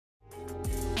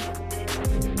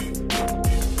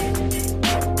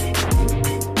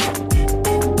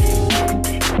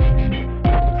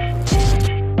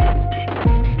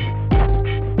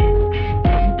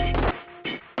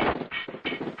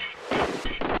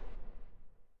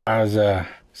I was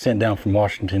sent down from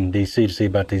Washington, D.C. to see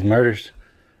about these murders.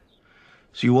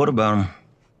 See what about them?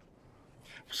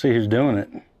 See who's doing it.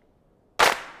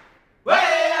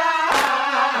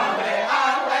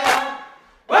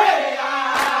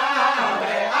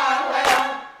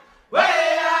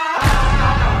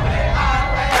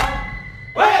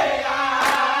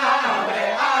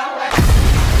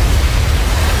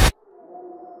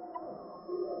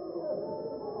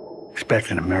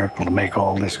 Expecting a miracle to make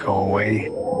all this go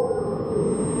away.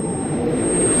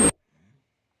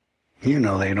 You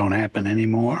know they don't happen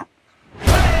anymore.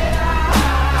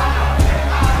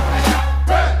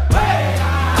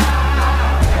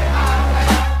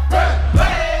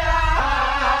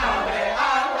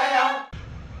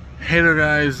 Hey there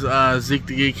guys, Zeke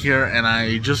the Geek here, and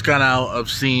I just got out of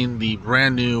seeing the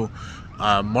brand new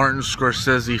Martin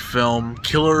Scorsese film,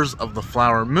 Killers of the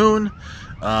Flower Moon.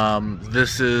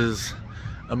 This is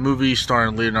a movie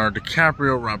starring Leonardo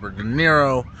DiCaprio, Robert De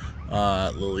Niro,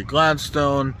 Lily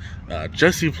Gladstone,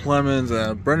 Jesse Plemons,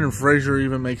 Brendan Fraser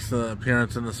even makes an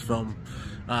appearance in this film.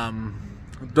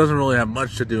 Doesn't really have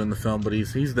much to do in the film, but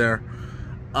he's there.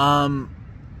 And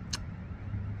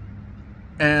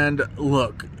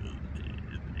look,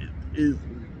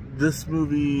 this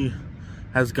movie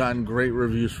has gotten great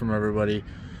reviews from everybody,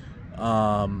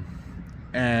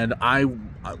 and I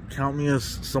count me as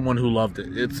someone who loved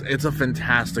it. It's a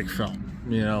fantastic film.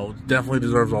 You know, definitely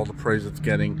deserves all the praise it's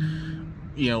getting.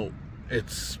 You know,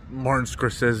 it's Martin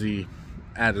Scorsese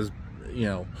at his, you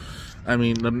know, I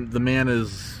mean, the man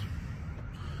is,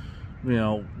 you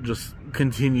know, just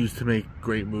continues to make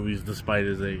great movies despite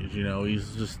his age. You know,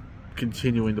 he's just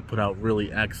continuing to put out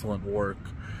really excellent work.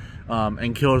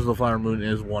 And Killers of the Flower Moon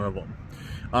is one of them.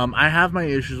 I have my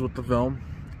issues with the film.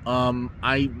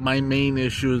 My main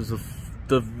issue is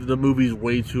the movie's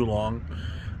way too long.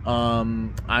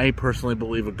 I personally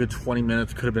believe a good 20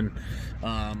 minutes could have been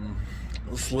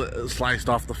sliced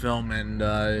off the film, and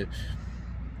I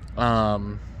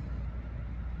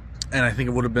think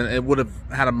it would have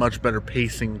had a much better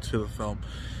pacing to the film.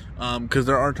 Because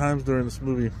there are times during this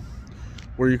movie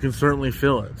where you can certainly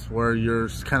feel it, where you're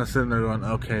kind of sitting there going,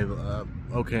 okay,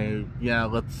 yeah,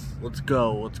 let's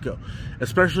go.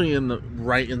 Especially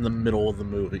right in the middle of the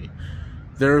movie.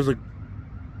 There's a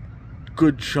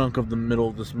good chunk of the middle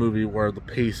of this movie where the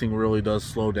pacing really does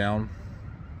slow down.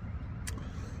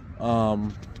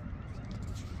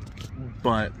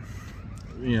 But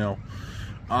you know,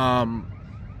 I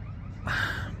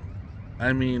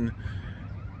mean,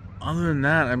 other than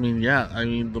that, I mean, yeah, I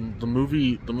mean, the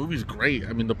movie's great.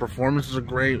 I mean, the performances are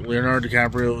great. Leonardo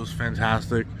DiCaprio is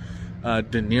fantastic.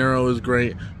 De Niro is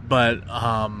great, but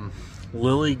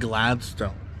Lily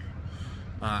Gladstone,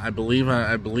 I believe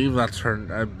that's her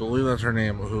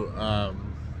name. Who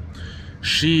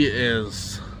she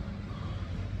is,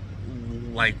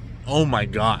 like, oh my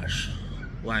gosh,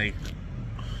 like,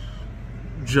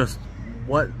 just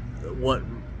what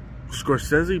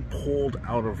Scorsese pulled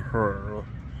out of her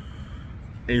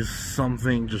is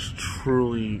something just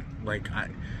truly, like,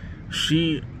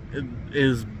 she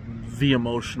is the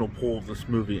emotional pull of this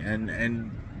movie,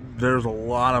 and there's a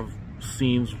lot of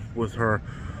scenes with her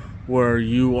where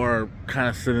you are kind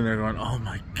of sitting there going, oh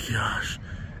my gosh.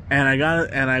 And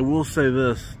I will say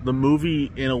this, the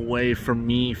movie in a way for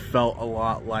me felt a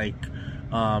lot like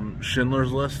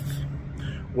Schindler's List,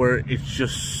 where it's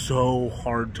just so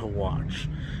hard to watch.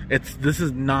 This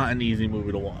is not an easy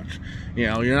movie to watch. You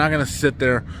know, you're not going to sit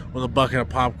there with a bucket of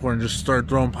popcorn and just start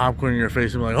throwing popcorn in your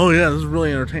face and be like, oh yeah, this is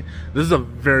really entertaining. This is a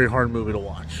very hard movie to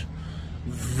watch.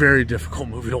 Very difficult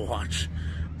movie to watch.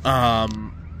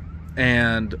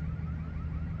 And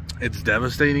it's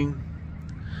devastating.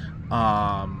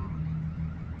 And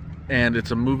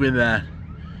it's a movie that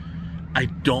I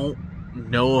don't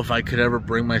know if I could ever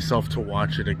bring myself to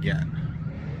watch it again.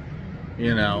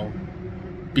 You know,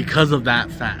 because of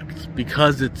that fact,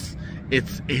 because it's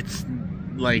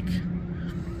like,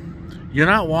 you're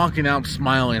not walking out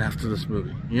smiling after this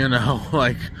movie, you know,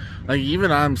 like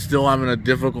even I'm still having a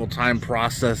difficult time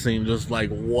processing just like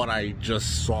what I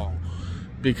just saw,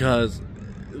 because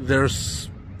there's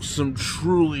some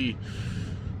truly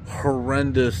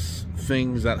horrendous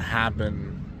things that happen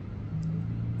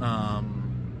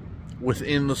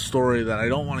within the story that I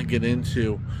don't want to get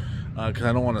into, because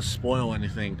I don't want to spoil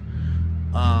anything.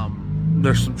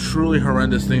 There's some truly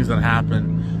horrendous things that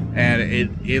happen, and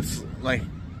it's like,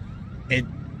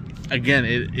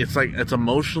 it's like, it's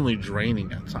emotionally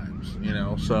draining at times, you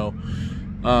know. So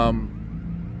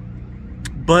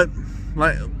but,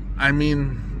 like, I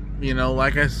mean, you know,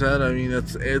 like I said, I mean,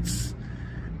 it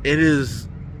is,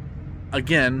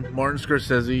 again, Martin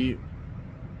Scorsese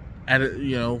at it,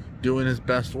 you know, doing his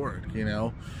best work, you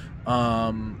know.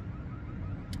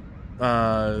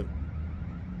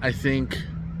 I think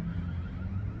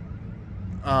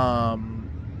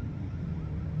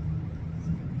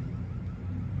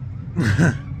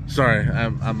sorry,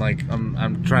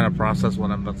 I'm trying to process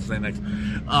what I'm about to say next.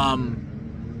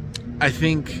 I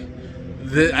think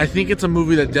it's a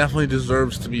movie that definitely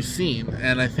deserves to be seen,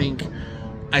 and I think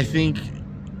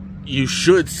you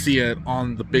should see it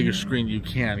on the biggest screen you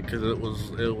can, because it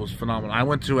was phenomenal. I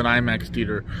went to an IMAX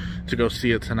theater to go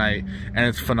see it tonight, and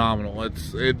it's phenomenal.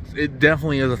 It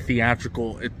definitely is a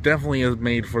theatrical. It definitely is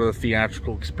made for the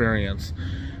theatrical experience.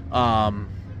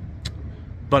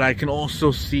 But I can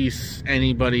also see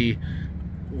anybody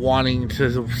wanting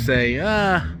to say,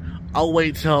 I'll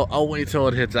wait till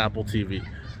it hits Apple TV,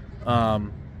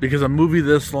 because a movie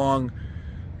this long,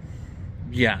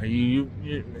 yeah,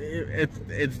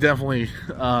 it's definitely.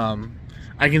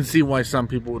 I can see why some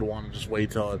people would want to just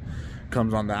wait till it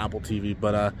comes on the Apple TV,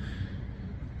 but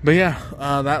yeah,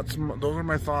 those are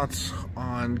my thoughts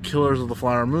on Killers of the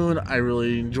Flower Moon. I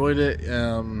really enjoyed it.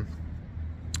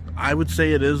 I would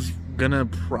say it is gonna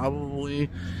probably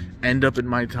end up in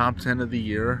my top 10 of the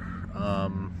year.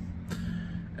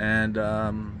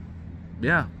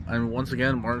 Yeah, I mean, once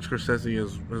again, Martin Scorsese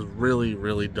has really,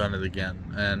 really done it again,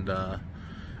 and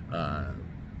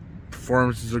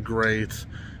performances are great,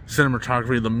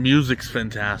 cinematography, the music's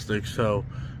fantastic. So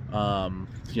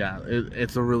yeah,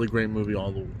 it's a really great movie.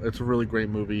 It's a really great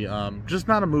movie. Just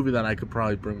not a movie that I could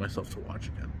probably bring myself to watch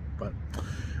again, but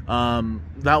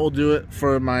that will do it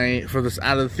for this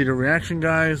Out of the Theater reaction,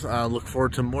 guys. Look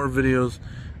forward to more videos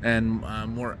and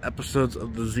more episodes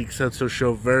of the Zeke Said So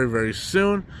show very, very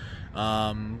soon.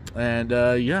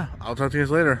 Yeah, I'll talk to you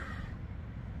guys later.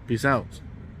 Peace out.